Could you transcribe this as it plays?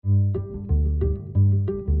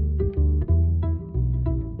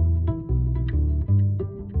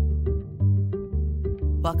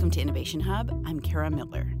Welcome to Innovation Hub. I'm Kara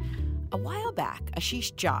Miller. A while back,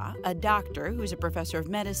 Ashish Jha, a doctor who's a professor of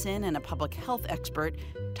medicine and a public health expert,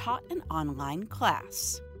 taught an online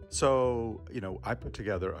class. So, I put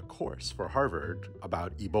together a course for Harvard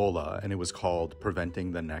about Ebola, and it was called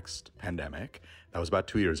Preventing the Next Pandemic. That was about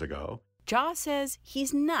 2 years ago. Jha says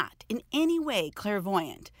he's not in any way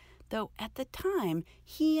clairvoyant, though at the time,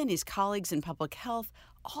 he and his colleagues in public health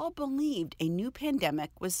all believed a new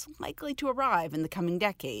pandemic was likely to arrive in the coming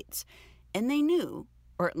decades. And they knew,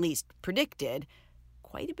 or at least predicted,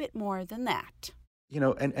 quite a bit more than that.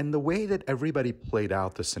 And the way that everybody played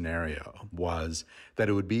out the scenario was that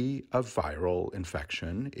it would be a viral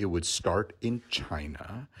infection. It would start in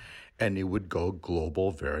China, and it would go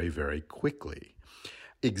global very, very quickly.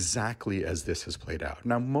 Exactly as this has played out.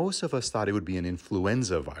 Now, most of us thought it would be an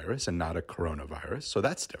influenza virus and not a coronavirus, so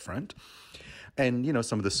that's different. And,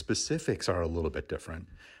 some of the specifics are a little bit different.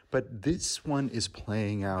 But this one is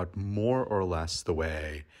playing out more or less the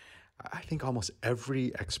way I think almost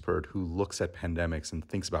every expert who looks at pandemics and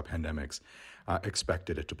thinks about pandemics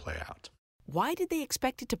expected it to play out. Why did they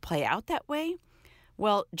expect it to play out that way?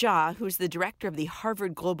 Well, Jha, who's the director of the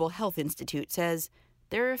Harvard Global Health Institute, says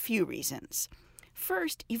there are a few reasons.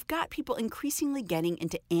 First, you've got people increasingly getting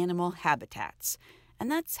into animal habitats. And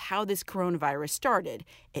that's how this coronavirus started.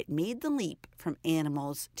 It made the leap from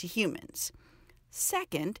animals to humans.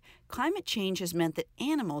 Second, climate change has meant that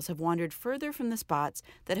animals have wandered further from the spots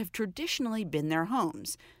that have traditionally been their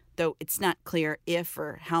homes, though it's not clear if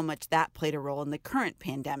or how much that played a role in the current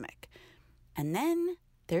pandemic. And then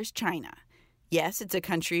there's China. Yes, it's a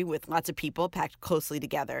country with lots of people packed closely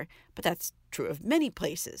together, but that's true of many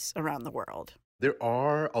places around the world. There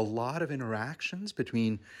are a lot of interactions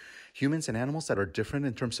between humans and animals that are different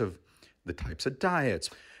in terms of the types of diets.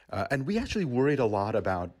 And we actually worried a lot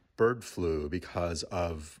about bird flu because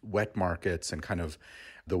of wet markets and kind of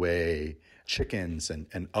the way chickens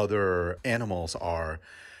and other animals are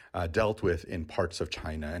dealt with in parts of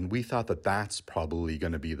China. And we thought that that's probably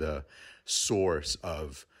going to be the source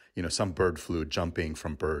of, some bird flu jumping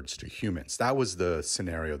from birds to humans. That was the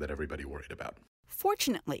scenario that everybody worried about.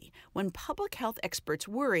 Fortunately, when public health experts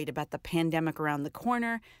worried about the pandemic around the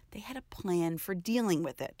corner, they had a plan for dealing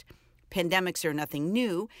with it. Pandemics are nothing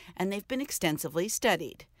new, and they've been extensively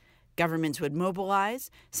studied. Governments would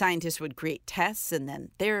mobilize, scientists would create tests and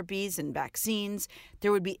then therapies and vaccines.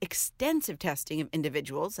 There would be extensive testing of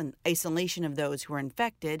individuals and isolation of those who are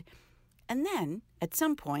infected. And then, at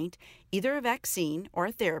some point, either a vaccine or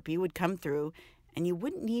a therapy would come through, and you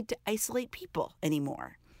wouldn't need to isolate people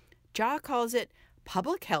anymore. Jha calls it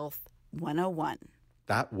Public Health 101.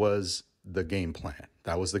 That was the game plan.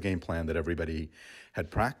 That was the game plan that everybody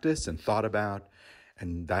had practiced and thought about.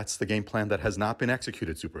 And that's the game plan that has not been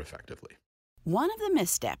executed super effectively. One of the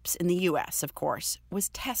missteps in the U.S., of course, was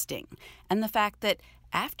testing and the fact that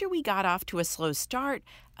after we got off to a slow start,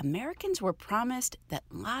 Americans were promised that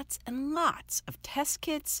lots and lots of test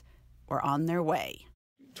kits were on their way.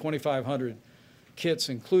 2,500 kits,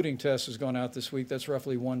 including tests, has gone out this week. That's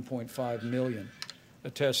roughly 1.5 million. A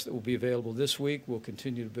test that will be available this week. We'll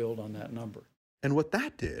continue to build on that number. And what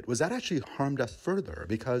that did was that actually harmed us further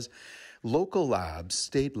because local labs,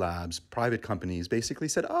 state labs, private companies basically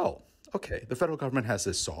said, oh, okay, the federal government has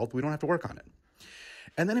this solved. We don't have to work on it.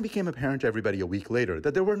 And then it became apparent to everybody a week later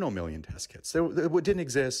that there were no million test kits. It didn't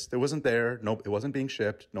exist. There wasn't there. No, it wasn't being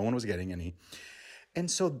shipped. No one was getting any. And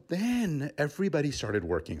so then everybody started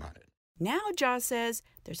working on it. Now, Jha says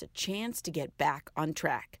there's a chance to get back on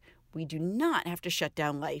track. We do not have to shut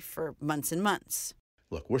down life for months and months.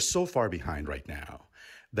 Look, we're so far behind right now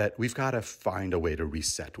that we've got to find a way to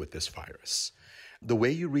reset with this virus. The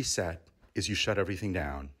way you reset is you shut everything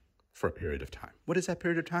down for a period of time. What is that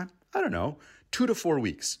period of time? I don't know, 2 to 4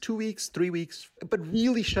 weeks, 2 weeks, 3 weeks, but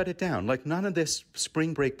really shut it down. Like none of this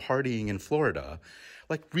spring break partying in Florida,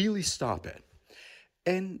 like really stop it.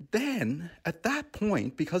 And then at that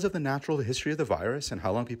point, because of the natural history of the virus and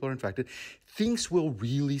how long people are infected, things will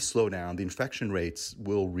really slow down. The infection rates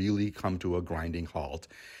will really come to a grinding halt.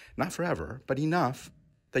 Not forever, but enough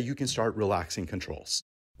that you can start relaxing controls.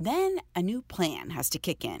 Then a new plan has to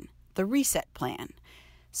kick in, the reset plan.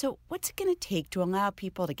 So what's it going to take to allow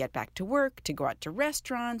people to get back to work, to go out to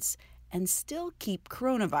restaurants, and still keep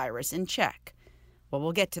coronavirus in check? Well,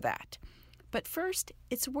 we'll get to that. But first,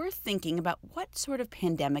 it's worth thinking about what sort of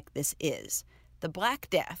pandemic this is. The Black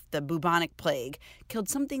Death, the bubonic plague, killed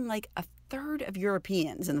something like a third of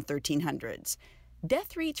Europeans in the 1300s.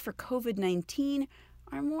 Death rates for COVID-19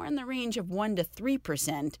 are more in the range of 1% to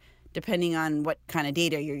 3%, depending on what kind of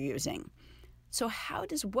data you're using. So how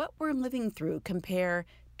does what we're living through compare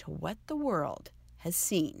to what the world has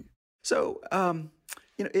seen? So,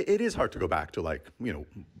 it is hard to go back to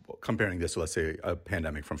comparing this to, let's say, a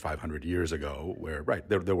pandemic from 500 years ago where, right,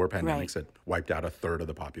 there were pandemics that wiped out a third of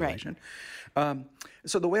the population. Right.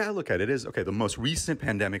 So the way I look at it is, okay, the most recent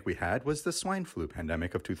pandemic we had was the swine flu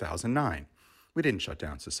pandemic of 2009. We didn't shut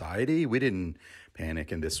down society. We didn't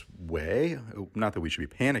panic in this way. Not that we should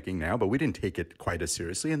be panicking now, but we didn't take it quite as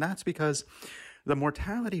seriously. And that's because the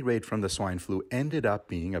mortality rate from the swine flu ended up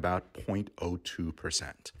being about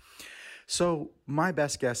 0.02%. So my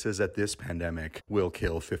best guess is that this pandemic will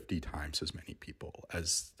kill 50 times as many people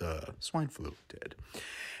as the swine flu did.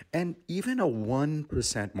 And even a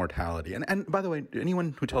 1% mortality, and by the way,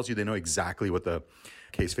 anyone who tells you they know exactly what the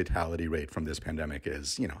case fatality rate from this pandemic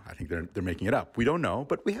is, I think they're making it up. We don't know,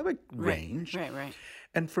 but we have a range. Right.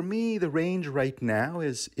 And for me, the range right now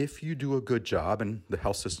is if you do a good job and the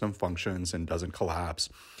health system functions and doesn't collapse,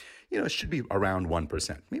 it should be around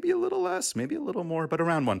 1%. Maybe a little less, maybe a little more, but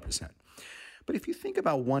around 1%. But if you think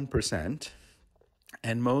about 1%,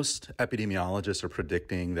 and most epidemiologists are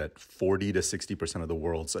predicting that 40 to 60% of the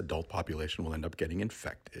world's adult population will end up getting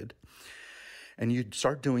infected, and you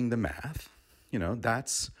start doing the math,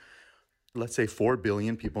 that's, let's say 4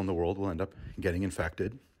 billion people in the world will end up getting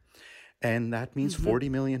infected. And that means 40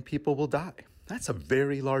 million people will die. That's a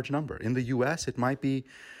very large number. In the US, it might be,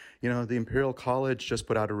 the Imperial College just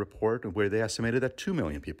put out a report where they estimated that 2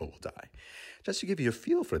 million people will die. Just to give you a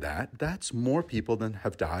feel for that, that's more people than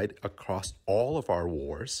have died across all of our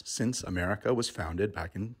wars since America was founded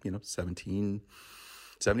back in,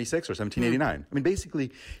 1776 or 1789. I mean,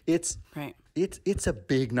 basically, it's a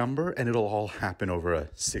big number, and it'll all happen over a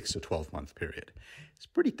 6 to 12 month period. It's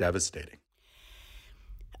pretty devastating.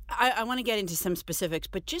 I want to get into some specifics,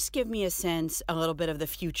 but just give me a sense, a little bit of the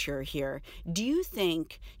future here. Do you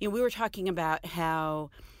think, we were talking about how,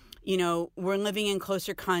 we're living in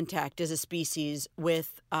closer contact as a species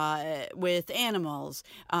with animals.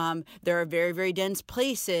 There are very, very dense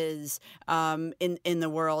places in the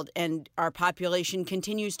world, and our population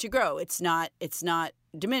continues to grow. It's not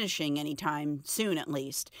diminishing anytime soon, at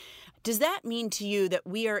least. Does that mean to you that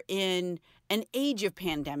we are in an age of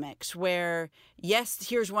pandemics where, yes,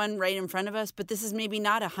 here's one right in front of us, but this is maybe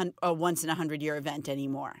not a once-in-a-100-year event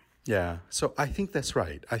anymore? Yeah, so I think that's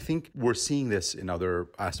right. I think we're seeing this in other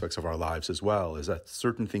aspects of our lives as well, is that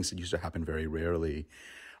certain things that used to happen very rarely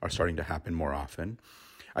are starting to happen more often.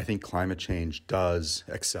 I think climate change does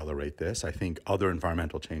accelerate this. I think other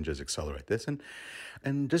environmental changes accelerate this.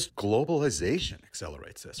 And just globalization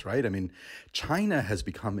accelerates this, right? I mean, China has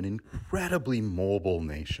become an incredibly mobile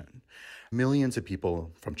nation. Millions of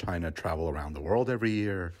people from China travel around the world every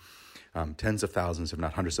year. Tens of thousands, if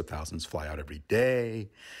not hundreds of thousands, fly out every day.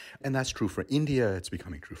 And that's true for India. It's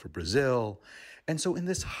becoming true for Brazil. And so in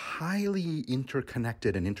this highly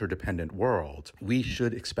interconnected and interdependent world, we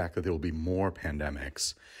should expect that there will be more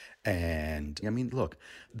pandemics. And I mean, look,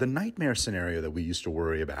 the nightmare scenario that we used to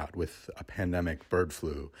worry about with a pandemic bird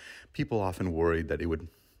flu, people often worried that it would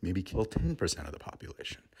maybe kill 10% of the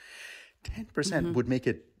population. 10% would make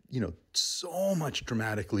it, so much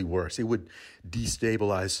dramatically worse. It would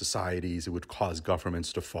destabilize societies. It would cause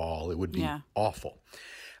governments to fall. It would be awful.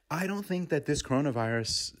 I don't think that this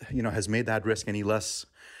coronavirus, has made that risk any less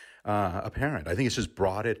apparent. I think it's just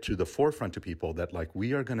brought it to the forefront to people that,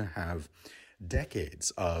 we are going to have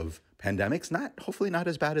decades of pandemics, hopefully not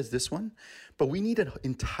as bad as this one, but we need an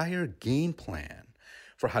entire game plan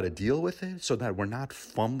for how to deal with it so that we're not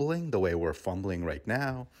fumbling the way we're fumbling right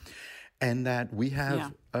now, and that we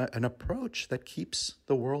have an approach that keeps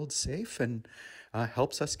the world safe and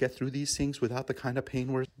helps us get through these things without the kind of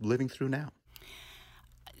pain we're living through now.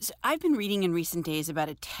 So I've been reading in recent days about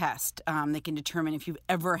a test that can determine if you've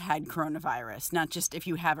ever had coronavirus, not just if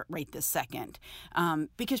you have it right this second.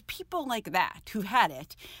 Because people like that who've had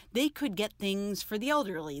it, they could get things for the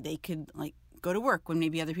elderly. They could go to work when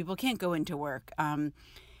maybe other people can't go into work.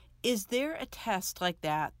 Is there a test like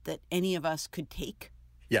that any of us could take?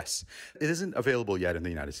 Yes. It isn't available yet in the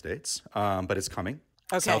United States, but it's coming.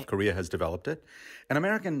 Okay. South Korea has developed it, and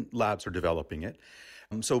American labs are developing it.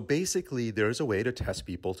 So basically, there's a way to test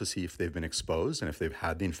people to see if they've been exposed and if they've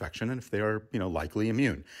had the infection and if they are, likely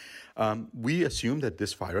immune. We assume that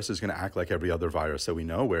this virus is going to act like every other virus that we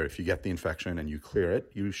know, where if you get the infection and you clear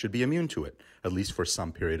it, you should be immune to it, at least for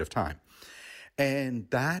some period of time. And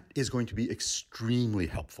that is going to be extremely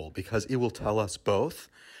helpful because it will tell us both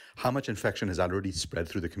how much infection has already spread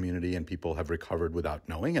through the community and people have recovered without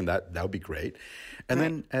knowing, and that would be great. And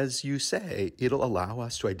then, as you say, it'll allow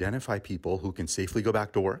us to identify people who can safely go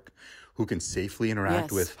back to work, who can safely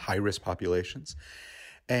interact with high-risk populations.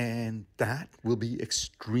 And that will be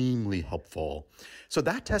extremely helpful. So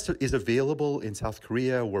that test is available in South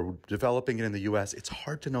Korea. We're developing it in the US. It's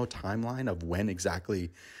hard to know timeline of when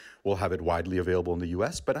exactly we'll have it widely available in the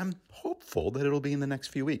US, but I'm hopeful that it'll be in the next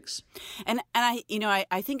few weeks. And I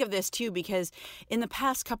think of this too because in the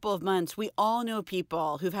past couple of months, we all know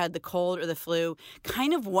people who've had the cold or the flu,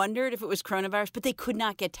 kind of wondered if it was coronavirus, but they could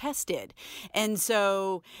not get tested. And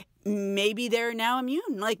so maybe they're now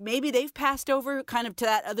immune. Like maybe they've passed over kind of to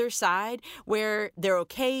that other side where they're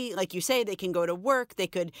okay. Like you say, they can go to work. They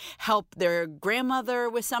could help their grandmother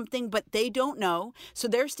with something, but they don't know. So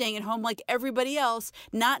they're staying at home like everybody else,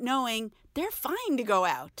 not knowing they're fine to go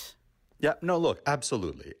out. Yeah, no, look,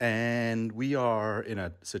 absolutely. And we are in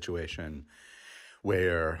a situation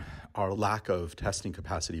where our lack of testing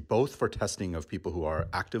capacity, both for testing of people who are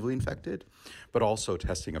actively infected, but also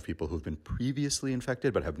testing of people who've been previously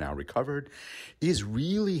infected but have now recovered, is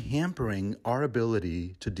really hampering our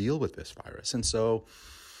ability to deal with this virus. And so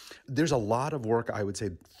there's a lot of work, I would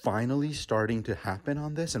say, finally starting to happen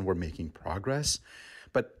on this, and we're making progress.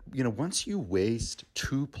 But, once you waste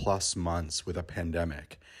 2+ months with a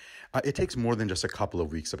pandemic, it takes more than just a couple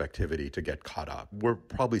of weeks of activity to get caught up. We're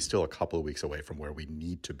probably still a couple of weeks away from where we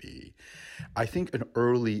need to be. I think in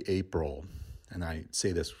early April, and I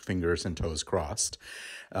say this fingers and toes crossed,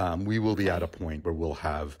 we will be at a point where we'll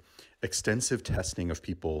have extensive testing of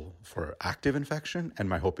people for active infection, and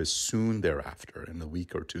my hope is soon thereafter, in the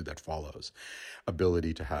week or two that follows,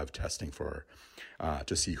 ability to have testing for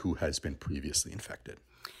to see who has been previously infected.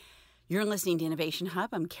 You're listening to Innovation Hub.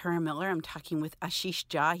 I'm Kara Miller. I'm talking with Ashish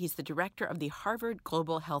Jha. He's the director of the Harvard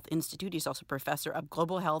Global Health Institute. He's also professor of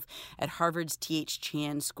global health at Harvard's T.H.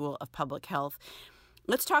 Chan School of Public Health.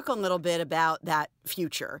 Let's talk a little bit about that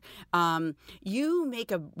future. You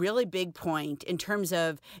make a really big point in terms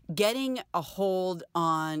of getting a hold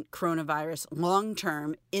on coronavirus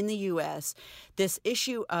long-term in the U.S., this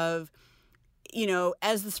issue of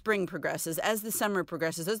as the spring progresses, as the summer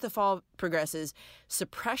progresses, as the fall progresses,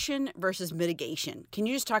 suppression versus mitigation. Can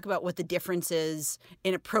you just talk about what the difference is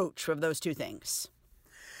in approach of those two things?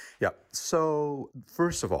 Yeah. So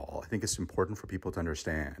first of all, I think it's important for people to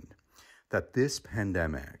understand that this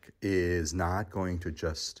pandemic is not going to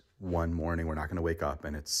just one morning, we're not going to wake up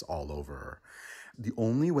and it's all over. The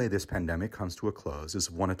only way this pandemic comes to a close is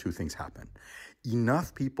one of two things happen.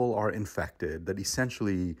 Enough people are infected that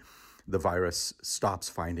essentially the virus stops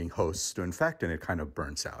finding hosts to infect and it kind of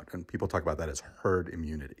burns out. And people talk about that as herd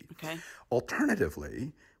immunity. Okay.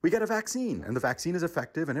 Alternatively, we get a vaccine and the vaccine is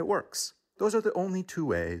effective and it works. Those are the only two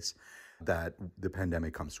ways that the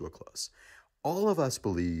pandemic comes to a close. All of us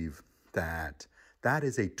believe that that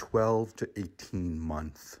is a 12 to 18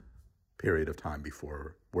 month period of time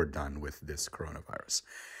before we're done with this coronavirus.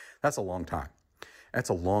 That's a long time. That's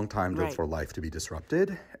a long time for life to be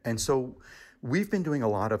disrupted. And so we've been doing a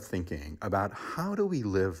lot of thinking about how do we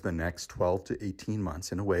live the next 12 to 18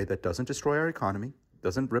 months in a way that doesn't destroy our economy,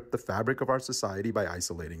 doesn't rip the fabric of our society by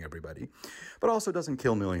isolating everybody, but also doesn't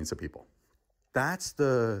kill millions of people. That's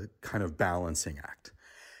the kind of balancing act.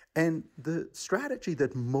 And the strategy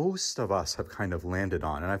that most of us have kind of landed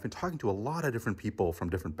on, and I've been talking to a lot of different people from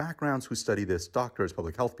different backgrounds who study this, doctors,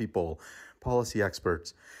 public health people, policy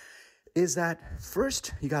experts, is that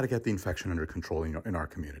first, you got to get the infection under control in our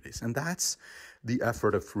communities. And that's the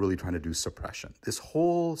effort of really trying to do suppression. This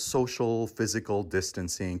whole social, physical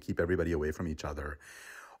distancing, keep everybody away from each other.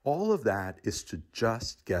 All of that is to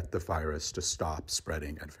just get the virus to stop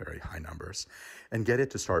spreading at very high numbers and get it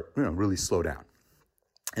to start, really slow down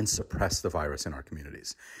and suppress the virus in our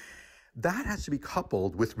communities. That has to be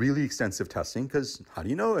coupled with really extensive testing because how do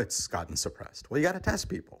you know it's gotten suppressed? Well, you got to test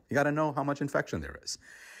people. You got to know how much infection there is.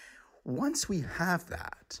 Once we have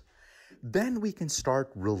that, then we can start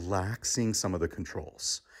relaxing some of the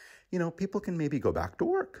controls. People can maybe go back to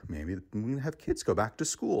work. Maybe we can have kids go back to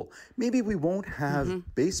school. Maybe we won't have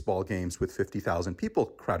baseball games with 50,000 people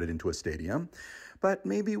crowded into a stadium, but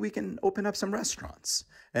maybe we can open up some restaurants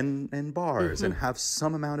and bars and have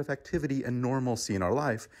some amount of activity and normalcy in our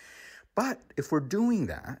life. But if we're doing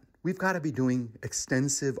that, we've got to be doing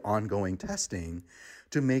extensive ongoing testing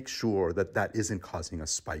to make sure that that isn't causing a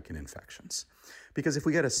spike in infections. Because if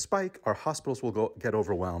we get a spike, our hospitals will get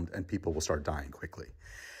overwhelmed and people will start dying quickly.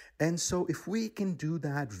 And so if we can do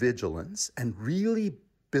that vigilance and really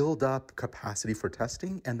build up capacity for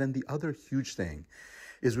testing, and then the other huge thing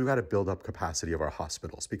is we've got to build up capacity of our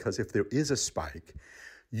hospitals. Because if there is a spike,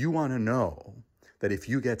 you want to know that if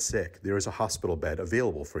you get sick, there is a hospital bed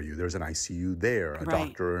available for you. There's an ICU there. A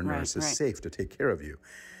doctor or a nurse is safe to take care of you.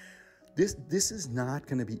 This is not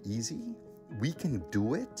going to be easy. We can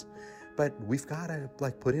do it, but we've got to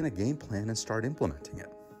put in a game plan and start implementing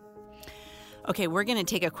it. Okay, we're going to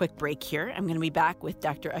take a quick break here. I'm going to be back with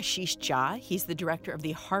Dr. Ashish Jha. He's the director of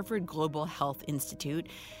the Harvard Global Health Institute.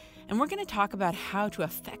 And we're going to talk about how to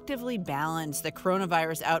effectively balance the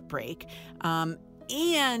coronavirus outbreak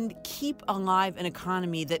and keep alive an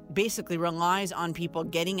economy that basically relies on people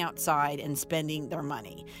getting outside and spending their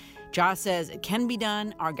money. Jha says it can be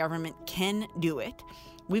done. Our government can do it.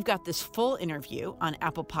 We've got this full interview on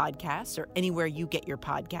Apple Podcasts or anywhere you get your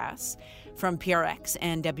podcasts. From PRX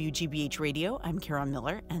and WGBH Radio, I'm Kara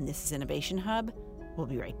Miller, and this is Innovation Hub. We'll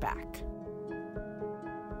be right back.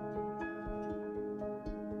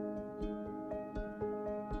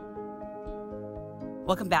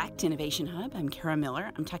 Welcome back to Innovation Hub. I'm Kara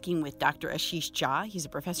Miller. I'm talking with Dr. Ashish Jha. He's a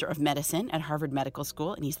professor of medicine at Harvard Medical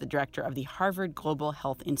School, and he's the director of the Harvard Global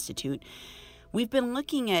Health Institute. We've been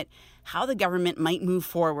looking at how the government might move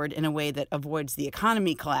forward in a way that avoids the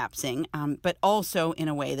economy collapsing, but also in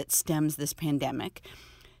a way that stems this pandemic.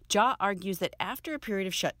 Jha argues that after a period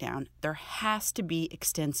of shutdown, there has to be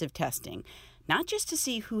extensive testing, not just to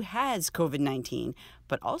see who has COVID-19,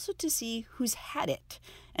 but also to see who's had it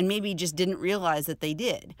and maybe just didn't realize that they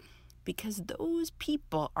did, because those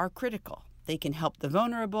people are critical. They can help the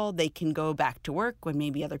vulnerable. They can go back to work when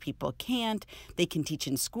maybe other people can't. They can teach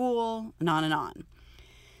in school, and on and on.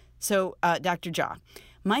 So, Dr. Jha,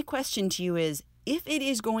 my question to you is, if it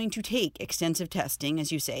is going to take extensive testing,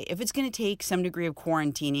 as you say, if it's going to take some degree of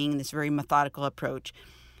quarantining, this very methodical approach,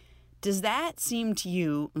 does that seem to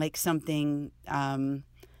you like something,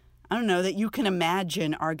 that you can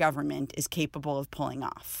imagine our government is capable of pulling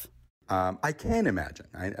off? I can imagine,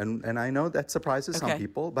 and I know that surprises some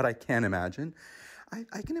people, but I can imagine.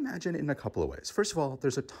 I can imagine in a couple of ways. First of all,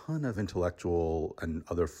 there's a ton of intellectual and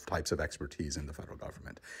other types of expertise in the federal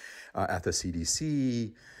government. At the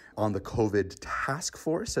CDC, on the COVID task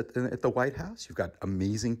force at the White House, you've got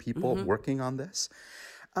amazing people working on this.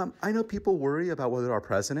 I know people worry about whether our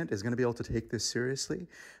president is going to be able to take this seriously.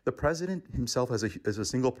 The president himself as a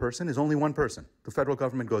single person is only one person. The federal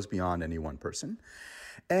government goes beyond any one person.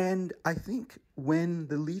 And I think when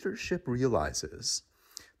the leadership realizes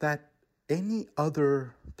that any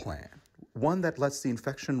other plan, one that lets the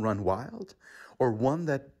infection run wild or one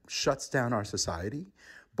that shuts down our society,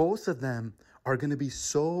 both of them are going to be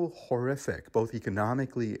so horrific, both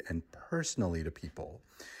economically and personally to people,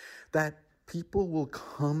 that people will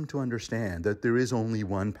come to understand that there is only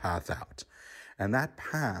one path out. And that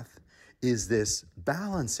path is this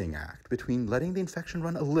balancing act between letting the infection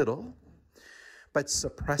run a little, but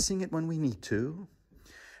suppressing it when we need to,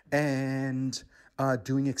 and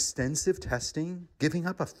doing extensive testing, giving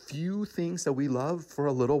up a few things that we love for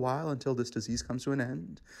a little while until this disease comes to an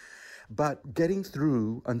end, but getting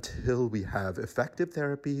through until we have effective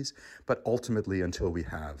therapies, but ultimately until we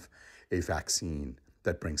have a vaccine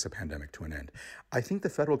that brings the pandemic to an end. I think the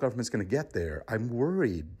federal government's going to get there. I'm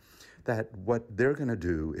worried that what they're going to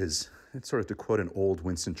do is, it's sort of to quote an old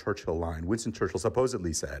Winston Churchill line. Winston Churchill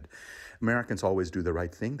supposedly said, Americans always do the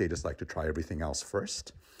right thing. They just like to try everything else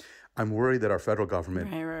first. I'm worried that our federal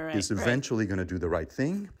government is eventually going to do the right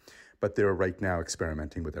thing, but they're right now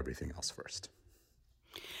experimenting with everything else first.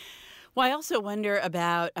 Well, I also wonder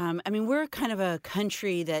about, we're kind of a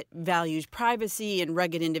country that values privacy and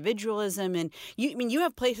rugged individualism. And you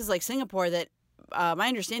have places like Singapore that my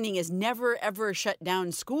understanding is never, ever shut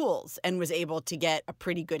down schools and was able to get a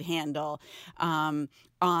pretty good handle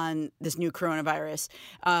on this new coronavirus.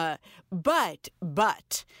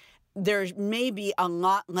 But there's maybe a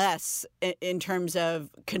lot less in terms of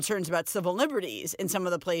concerns about civil liberties in some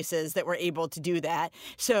of the places that were able to do that.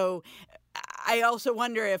 So I also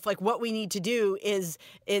wonder if what we need to do is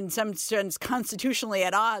in some sense constitutionally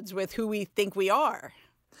at odds with who we think we are.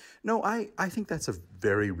 No, I think that's a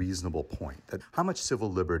very reasonable point, that how much civil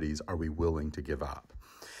liberties are we willing to give up?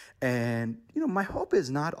 And, my hope is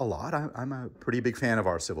not a lot. I'm a pretty big fan of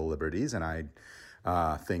our civil liberties, and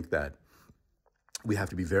I think that we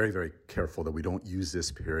have to be very, very careful that we don't use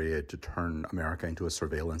this period to turn America into a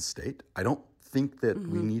surveillance state. I don't think that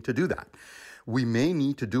we need to do that. We may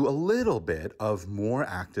need to do a little bit of more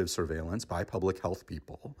active surveillance by public health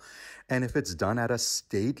people. And if it's done at a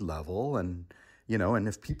state level and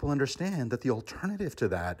if people understand that the alternative to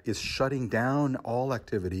that is shutting down all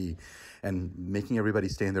activity and making everybody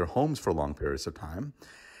stay in their homes for long periods of time,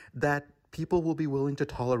 that people will be willing to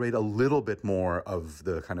tolerate a little bit more of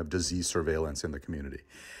the kind of disease surveillance in the community.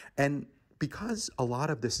 And because a lot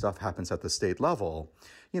of this stuff happens at the state level,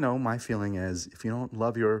 my feeling is if you don't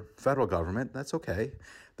love your federal government, that's okay.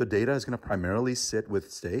 The data is going to primarily sit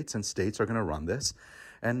with states, and states are going to run this.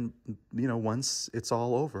 And, once it's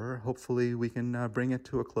all over, hopefully we can bring it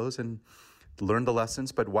to a close and learn the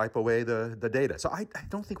lessons, but wipe away the data. So I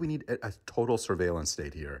don't think we need a total surveillance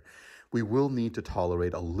state here. We will need to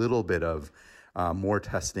tolerate a little bit of more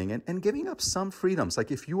testing and giving up some freedoms.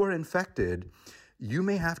 Like if you are infected, you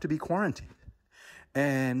may have to be quarantined.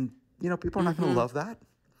 And, people are not going to love that.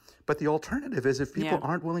 But the alternative is if people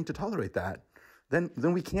aren't willing to tolerate that, then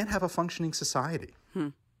we can't have a functioning society.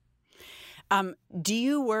 Do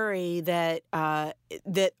you worry that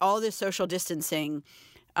that all this social distancing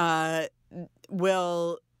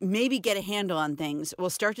will maybe get a handle on things? We'll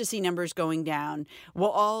start to see numbers going down. We'll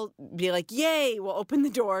all be like, yay, we'll open the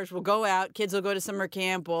doors, we'll go out, kids will go to summer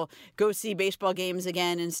camp, we'll go see baseball games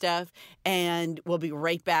again and stuff, and we'll be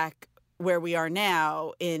right back where we are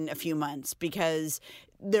now in a few months, because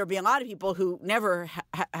there'll be a lot of people who never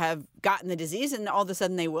have gotten the disease, and all of a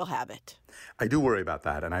sudden they will have it. I do worry about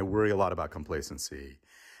that, and I worry a lot about complacency.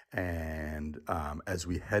 And as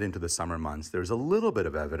we head into the summer months, there's a little bit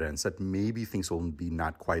of evidence that maybe things will be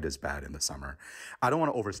not quite as bad in the summer. I don't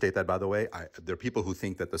want to overstate that, by the way. There are people who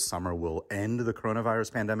think that the summer will end the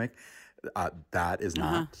coronavirus pandemic. That is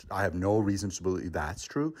not, I have no reason to believe that's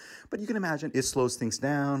true. But you can imagine it slows things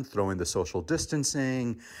down, throw in the social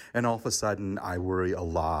distancing, and all of a sudden I worry a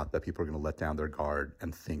lot that people are going to let down their guard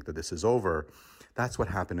and think that this is over. That's what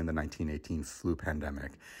happened in the 1918 flu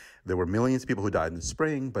pandemic. There were millions of people who died in the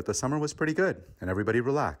spring, but the summer was pretty good and everybody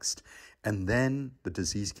relaxed. And then the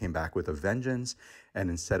disease came back with a vengeance,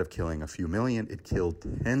 and instead of killing a few million, it killed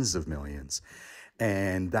tens of millions.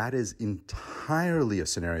 And that is entirely a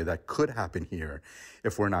scenario that could happen here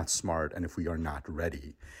if we're not smart and if we are not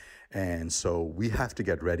ready. And so we have to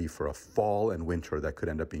get ready for a fall and winter that could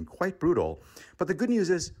end up being quite brutal. But the good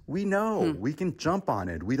news is we know we can jump on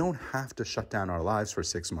it. We don't have to shut down our lives for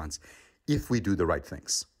 6 months if we do the right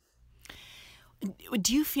things.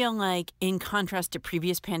 Do you feel like, in contrast to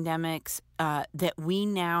previous pandemics, that we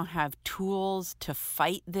now have tools to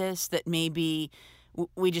fight this that maybe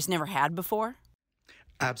we just never had before?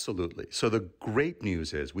 Absolutely. So the great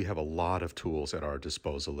news is we have a lot of tools at our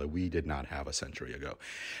disposal that we did not have a century ago.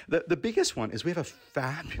 The biggest one is we have a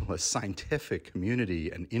fabulous scientific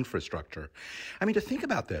community and infrastructure. I mean, to think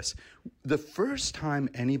about this, the first time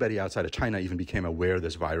anybody outside of China even became aware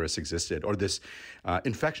this virus existed, or this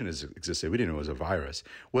infection existed, we didn't know it was a virus,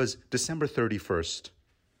 was December 31st,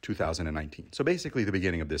 2019. So basically the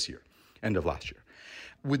beginning of this year, end of last year.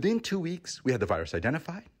 Within 2 weeks, we had the virus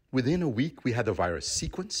identified. Within a week, we had the virus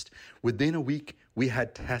sequenced. Within a week, we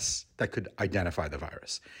had tests that could identify the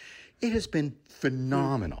virus. It has been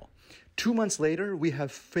phenomenal. 2 months later, we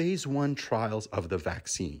have phase 1 trials of the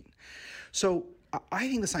vaccine. So I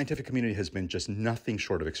think the scientific community has been just nothing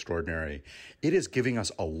short of extraordinary. It is giving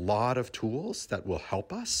us a lot of tools that will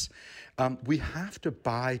help us. We have to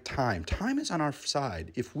buy time. Time is on our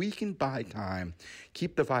side. If we can buy time,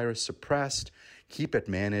 keep the virus suppressed, keep it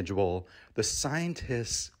manageable, the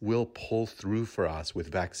scientists will pull through for us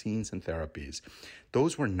with vaccines and therapies.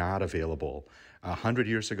 Those were not available 100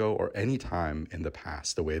 years ago or any time in the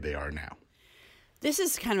past the way they are now. This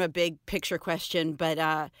is kind of a big picture question, but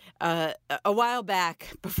a while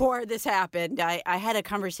back, before this happened, I had a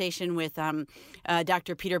conversation with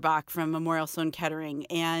Dr. Peter Bach from Memorial Sloan Kettering,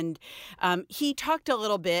 and he talked a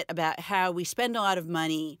little bit about how we spend a lot of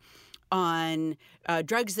money on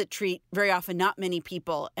drugs that treat very often not many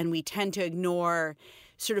people, and we tend to ignore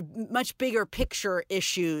sort of much bigger picture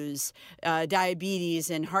issues,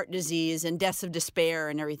 diabetes and heart disease and deaths of despair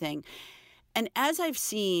and everything. And as I've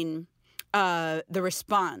seen the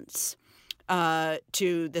response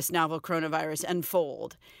to this novel coronavirus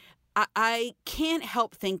unfold, I can't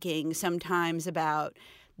help thinking sometimes about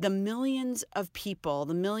the millions of people,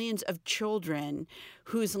 the millions of children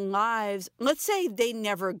whose lives, let's say they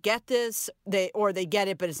never get this, or they get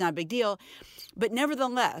it, but it's not a big deal. But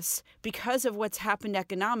nevertheless, because of what's happened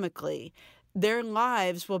economically, their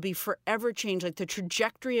lives will be forever changed, like the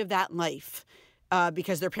trajectory of that life,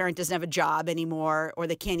 because their parent doesn't have a job anymore, or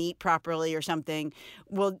they can't eat properly or something,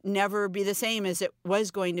 will never be the same as it was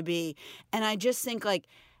going to be. And I just think, like,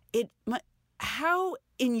 how,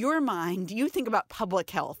 in your mind, do you think about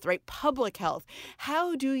public health, right? Public health.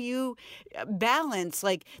 How do you balance,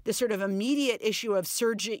 like, the sort of immediate issue of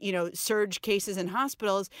surge cases in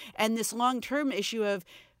hospitals and this long-term issue of,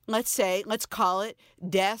 let's call it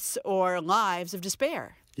deaths or lives of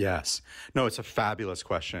despair? Yes. No, it's a fabulous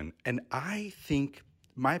question. And I think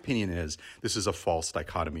my opinion is this is a false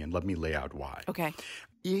dichotomy, and let me lay out why. Okay.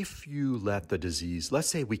 If you let the disease, let's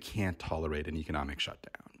say we can't tolerate an economic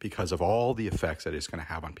shutdown because of all the effects that it's going to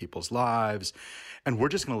have on people's lives, and we're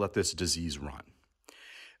just going to let this disease run.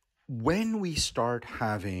 When we start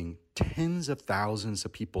having tens of thousands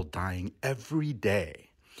of people dying every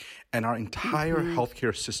day and our entire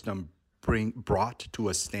healthcare system brought to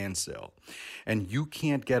a standstill, and you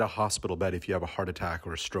can't get a hospital bed if you have a heart attack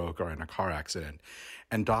or a stroke or in a car accident,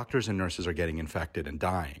 and doctors and nurses are getting infected and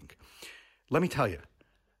dying, let me tell you,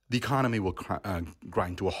 the economy will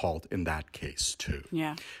grind to a halt in that case too.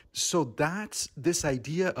 Yeah. So that's this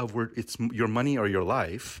idea of where it's your money or your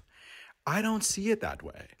life. I don't see it that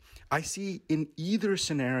way. I see in either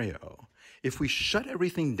scenario, if we shut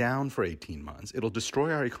everything down for 18 months, it'll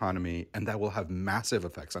destroy our economy, and that will have massive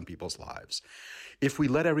effects on people's lives. If we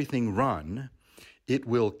let everything run, it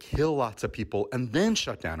will kill lots of people and then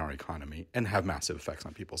shut down our economy and have massive effects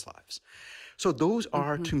on people's lives. So those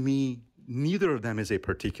are, to me, neither of them is a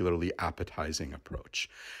particularly appetizing approach.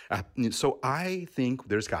 So I think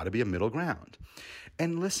there's got to be a middle ground.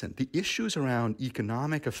 And listen, the issues around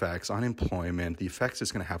economic effects, unemployment, the effects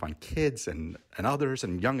it's going to have on kids and others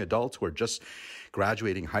and young adults who are just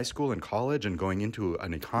graduating high school and college and going into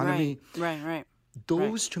an economy. Right.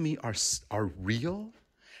 Those to me are real.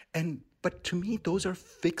 But to me, those are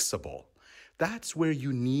fixable. That's where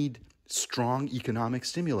you need strong economic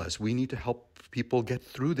stimulus. We need to help people get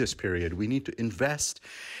through this period. We need to invest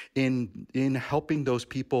in helping those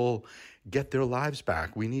people get their lives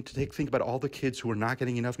back. We need to think about all the kids who are not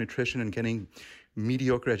getting enough nutrition and getting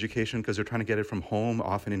mediocre education because they're trying to get it from home,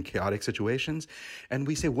 often in chaotic situations. And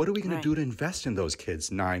we say, what are we going to do to invest in those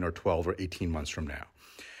kids 9 or 12 or 18 months from now?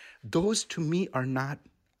 Those, to me, are not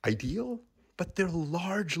ideal, but they're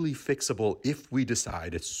largely fixable if we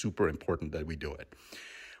decide it's super important that we do it.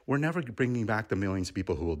 We're never bringing back the millions of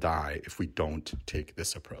people who will die if we don't take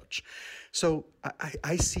this approach. So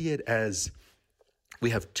I see it as we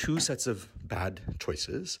have two sets of bad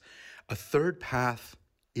choices. A third path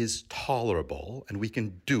is tolerable, and we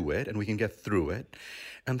can do it, and we can get through it.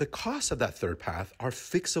 And the costs of that third path are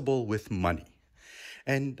fixable with money.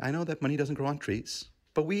 And I know that money doesn't grow on trees,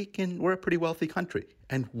 but we're a pretty wealthy country,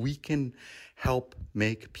 and we can help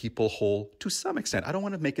make people whole to some extent. I don't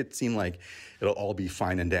want to make it seem like it'll all be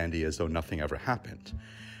fine and dandy as though nothing ever happened.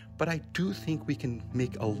 But I do think we can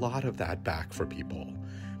make a lot of that back for people.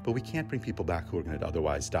 But we can't bring people back who are going to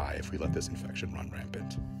otherwise die if we let this infection run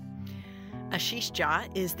rampant. Ashish Jha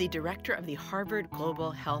is the director of the Harvard Global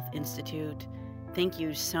Health Institute. Thank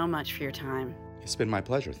you so much for your time. It's been my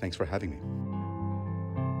pleasure. Thanks for having me.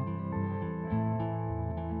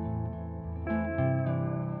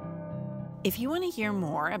 If you want to hear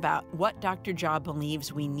more about what Dr. Jha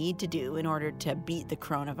believes we need to do in order to beat the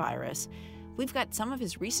coronavirus, we've got some of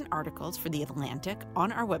his recent articles for The Atlantic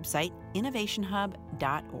on our website,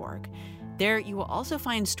 innovationhub.org. There you will also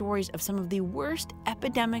find stories of some of the worst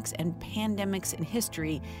epidemics and pandemics in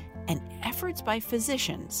history and efforts by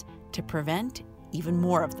physicians to prevent even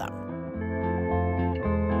more of them.